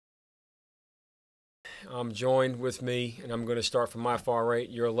I'm joined with me, and I'm going to start from my far right,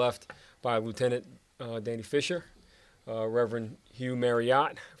 your left, by Lieutenant Danny Fisher, Reverend Hugh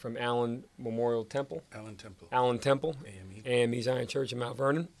Marriott from Allen Memorial Temple. Allen Temple. AME Zion Church in Mount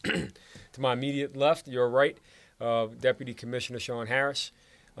Vernon. To my immediate left, your right, Deputy Commissioner Sean Harris,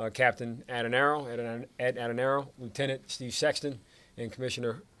 Captain Ed Adanaro, Lieutenant Steve Sexton, and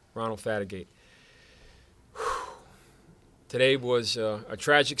Commissioner Ronald Fatigate. Today was a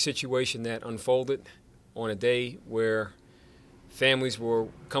tragic situation that unfolded on a day where families were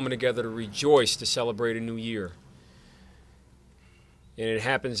coming together to rejoice to celebrate a new year. And it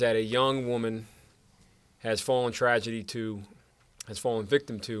happens that a young woman has fallen victim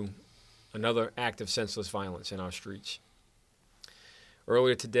to another act of senseless violence in our streets.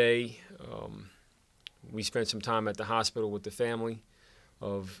 Earlier today, we spent some time at the hospital with the family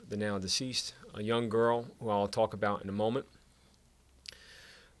of the now deceased, a young girl who I'll talk about in a moment.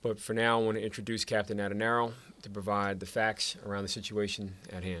 But for now, I want to introduce Captain Adanaro to provide the facts around the situation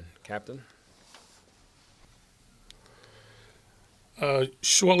at hand. Captain?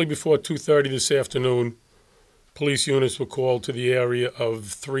 Shortly before 2:30 this afternoon, police units were called to the area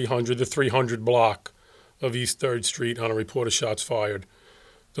of the 300 block of East 3rd Street on a report of shots fired.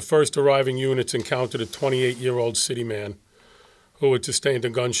 The first arriving units encountered a 28-year-old city man who had sustained a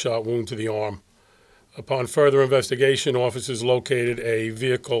gunshot wound to the arm. Upon further investigation, officers located a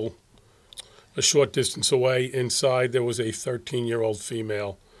vehicle a short distance away. Inside, there was a 13-year-old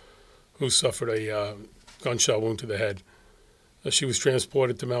female who suffered a gunshot wound to the head. She was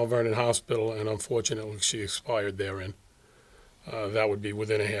transported to Mount Vernon Hospital, and unfortunately, she expired therein. That would be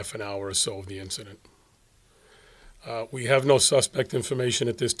within a half an hour or so of the incident. We have no suspect information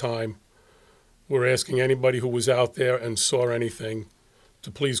at this time. We're asking anybody who was out there and saw anything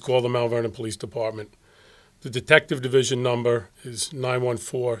to please call the Mount Vernon Police Department. The detective division number is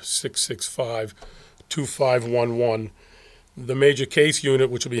 914-665-2511. The major case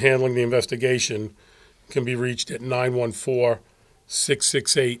unit, which will be handling the investigation, can be reached at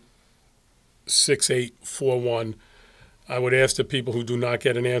 914-668-6841. I would ask that people who do not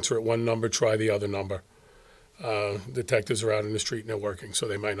get an answer at one number try the other number. Detectives are out in the street and they're working, so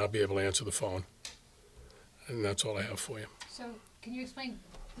they might not be able to answer the phone. And that's all I have for you. So, can you explain,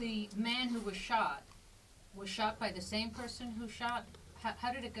 the man who was shot by the same person who shot?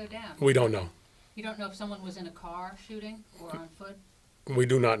 How did it go down? We don't know. You don't know if someone was in a car shooting or on foot? We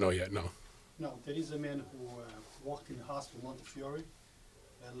do not know yet, no. No, there is a man who walked in the hospital, Montefiore,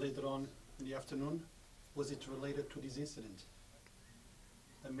 later on in the afternoon. Was it related to this incident?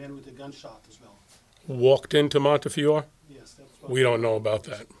 A man with a gunshot as well. Walked into Montefiore? Yes, that's what We don't know about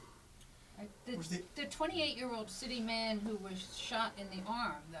that. The 28-year-old city man who was shot in the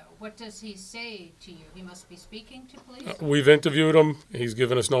arm, though, what does he say to you? He must be speaking to police? We've interviewed him. He's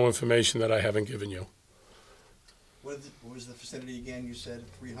given us no information that I haven't given you. What was the vicinity again? You said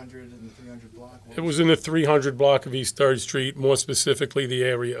 300 in the 300 block? It was in the 300 block of East 3rd Street, more specifically the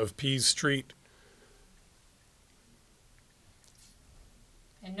area of Pease Street.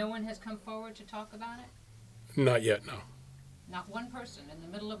 And no one has come forward to talk about it? Not yet, no. Not one person. In the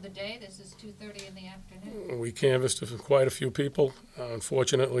middle of the day, this is 2:30 in the afternoon. We canvassed quite a few people.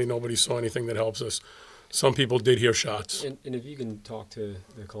 Unfortunately, nobody saw anything that helps us. Some people did hear shots. And if you can talk to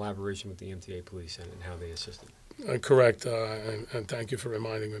the collaboration with the MTA police and how they assisted. Correct, and thank you for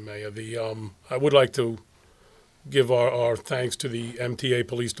reminding me, Mayor. I would like to give our thanks to the MTA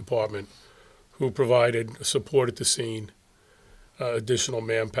Police Department, who provided support at the scene, additional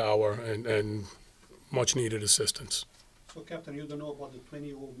manpower, and much-needed assistance. So, Captain, you don't know about the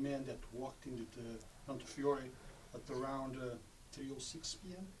 20-year-old man that walked into Montefiore at around 3:06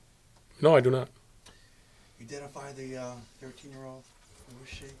 p.m.? No, I do not. Identify the 13-year-old. Who was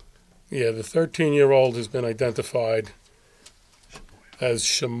she? Yeah, the 13-year-old has been identified as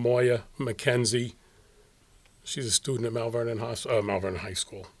Shamoya McKenzi. She's a student at Mount Vernon High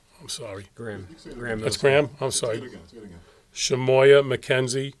School. I'm sorry. Graham. That's Graham? I'm sorry. Say it again. Shamoya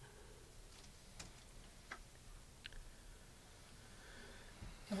McKenzi.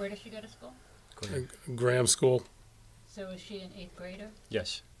 And where does she go to school? Graham School. So is she an 8th grader?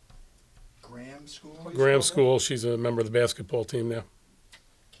 Yes. Graham School? Graham School. She's a member of the basketball team there.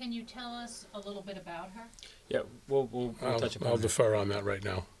 Can you tell us a little bit about her? Yeah, we'll touch upon I'll that. defer on that right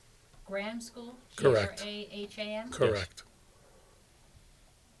now. Graham School? Correct. Graham? Correct.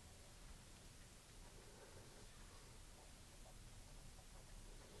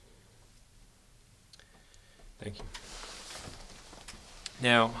 Thank you.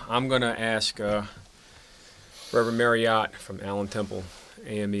 Now, I'm going to ask Reverend Marriott from Allen Temple,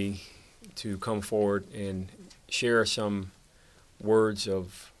 AME, to come forward and share some words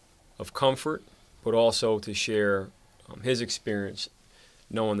of comfort but also to share his experience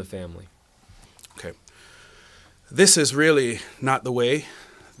knowing the family. Okay. This is really not the way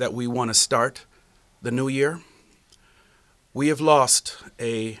that we want to start the new year. We have lost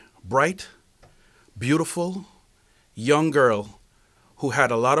a bright, beautiful, young girl who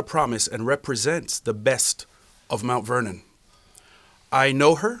had a lot of promise and represents the best of Mount Vernon. I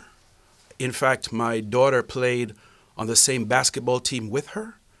know her. In fact, my daughter played on the same basketball team with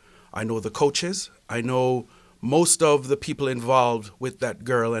her. I know the coaches. I know most of the people involved with that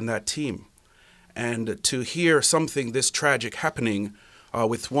girl and that team. And to hear something this tragic happening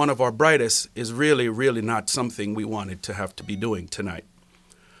with one of our brightest is really, really not something we wanted to have to be doing tonight.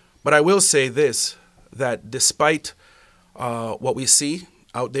 But I will say this, that despite what we see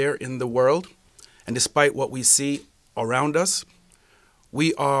out there in the world, and despite what we see around us,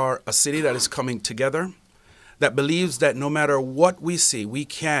 we are a city that is coming together, that believes that no matter what we see, we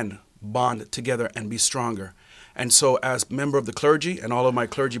can bond together and be stronger. And so as member of the clergy and all of my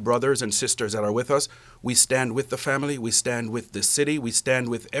clergy brothers and sisters that are with us, we stand with the family, we stand with the city, we stand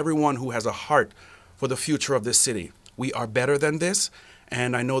with everyone who has a heart for the future of this city. We are better than this,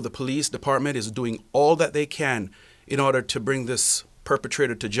 and I know the police department is doing all that they can in order to bring this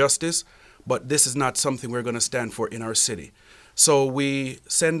perpetrator to justice, but this is not something we're going to stand for in our city. So we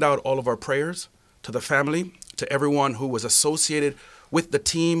send out all of our prayers to the family, to everyone who was associated with the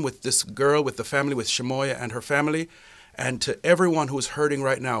team, with this girl, with the family, with Shamoya and her family, and to everyone who is hurting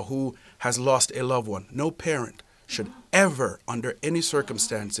right now, who has lost a loved one. No parent should ever, under any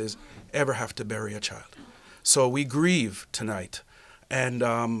circumstances, ever have to bury a child. So we grieve tonight, and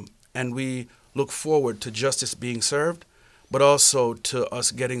we look forward to justice being served, but also to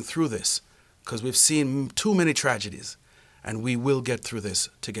us getting through this, because we've seen too many tragedies, and we will get through this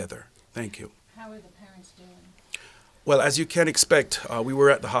together. Thank you. How are the parents doing? Well, as you can expect, we were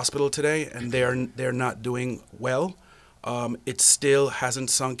at the hospital today, and they're not doing well. It still hasn't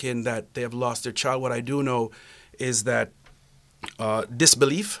sunk in that they have lost their child. What I do know is that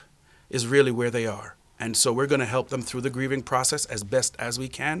disbelief is really where they are. And so we're going to help them through the grieving process as best as we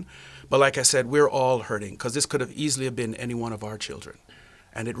can. But like I said, we're all hurting, because this could have easily been any one of our children.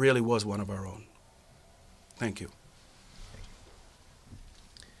 And it really was one of our own. Thank you.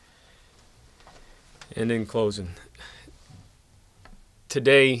 And in closing,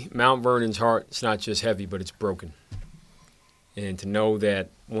 today, Mount Vernon's heart is not just heavy, but it's broken. And to know that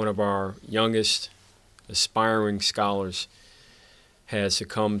one of our youngest aspiring scholars has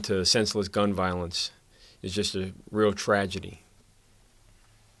succumbed to senseless gun violence is just a real tragedy.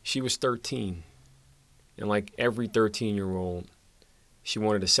 She was 13, and like every 13-year-old, she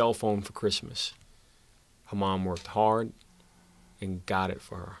wanted a cell phone for Christmas. Her mom worked hard and got it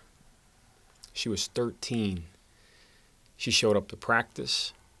for her. She was 13. She showed up to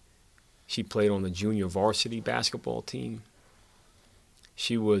practice. She played on the junior varsity basketball team.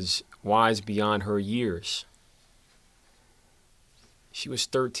 She was wise beyond her years. She was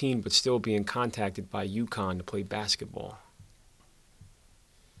 13, but still being contacted by UConn to play basketball.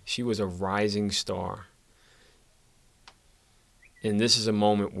 She was a rising star. And this is a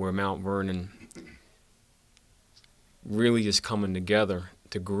moment where Mount Vernon really is coming together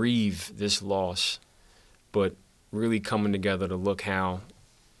to grieve this loss, but really coming together to look how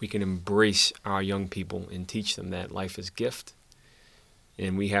we can embrace our young people and teach them that life is a gift,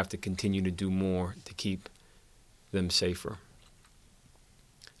 and we have to continue to do more to keep them safer.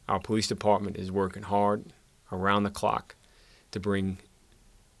 Our police department is working hard around the clock to bring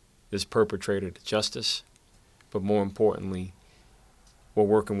this perpetrator to justice, but more importantly, we're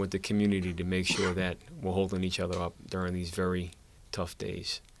working with the community to make sure that we're holding each other up during these very tough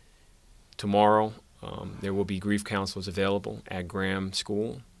days. Tomorrow, there will be grief counselors available at Graham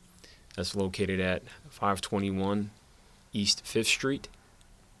School. That's located at 521 East 5th Street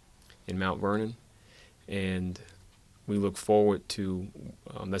in Mount Vernon. And we look forward to,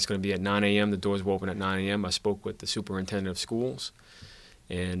 that's going to be at 9 a.m. The doors will open at 9 a.m. I spoke with the superintendent of schools,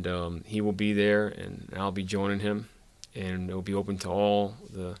 and he will be there, and I'll be joining him. And it will be open to all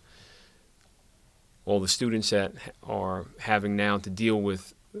the students that are having now to deal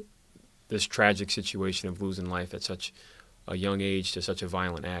with this tragic situation of losing life at such a young age to such a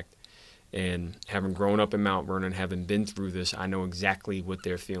violent act. And having grown up in Mount Vernon, having been through this, I know exactly what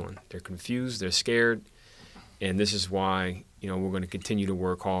they're feeling. They're confused, they're scared, and this is why, we're going to continue to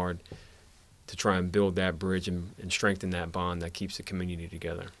work hard to try and build that bridge and strengthen that bond that keeps the community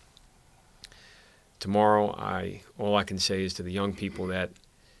together. Tomorrow, all I can say is to the young people that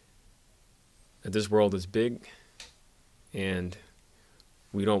this world is big, and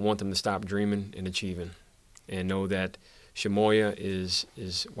we don't want them to stop dreaming and achieving, and know that Shamoya is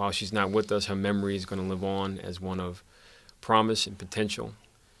while she's not with us, her memory is going to live on as one of promise and potential.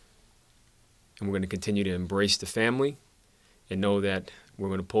 And we're going to continue to embrace the family and know that we're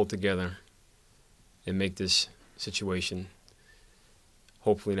going to pull together and make this situation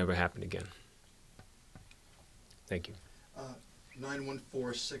hopefully never happen again. Thank you.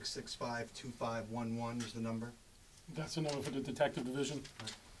 914-665-2511 is the number. That's the number for the detective division.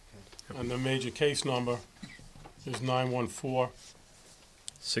 Okay. And the major case number is 914-668-6841.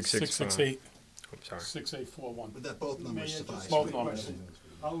 668. I'm sorry. Would that both numbers suffice? Both numbers.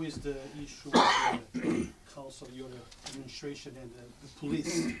 How is the issue with the council, your administration, and the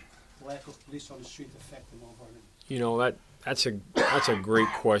police, lack of police on the street affecting Mount Vernon? You know, that's a great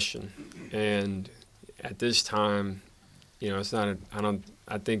question, and at this time, you know, it's not.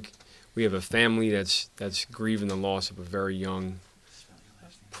 I think we have a family that's grieving the loss of a very young,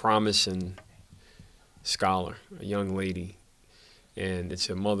 promising scholar, a young lady, and it's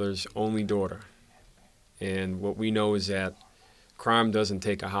a mother's only daughter. And what we know is that crime doesn't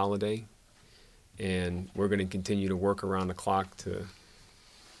take a holiday, and we're going to continue to work around the clock to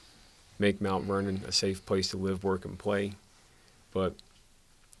make Mount Vernon a safe place to live, work, and play. But,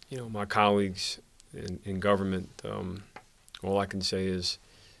 you know, my colleagues in government, all I can say is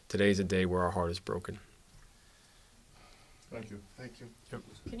today's a day where our heart is broken. Thank you. Thank you. Yep.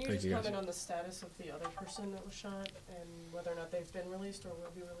 Can you Thank just you, guys. comment on the status of the other person that was shot and whether or not they've been released or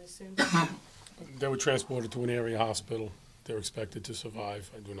will be released soon? They were transported to an area hospital. They're expected to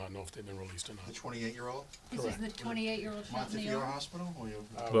survive. I do not know if they've been released or The not. 28-year-old? This is the 28-year-old shot in the Montefiore arm? Hospital? Or you?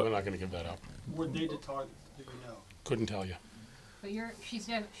 We're not going to give that up. Were they the target, do you know? Couldn't tell you. But she's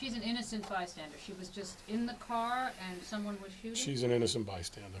an innocent bystander. She was just in the car and someone was shooting? She's an innocent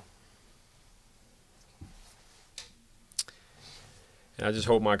bystander. And I just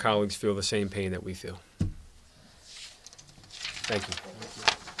hope my colleagues feel the same pain that we feel. Thank you.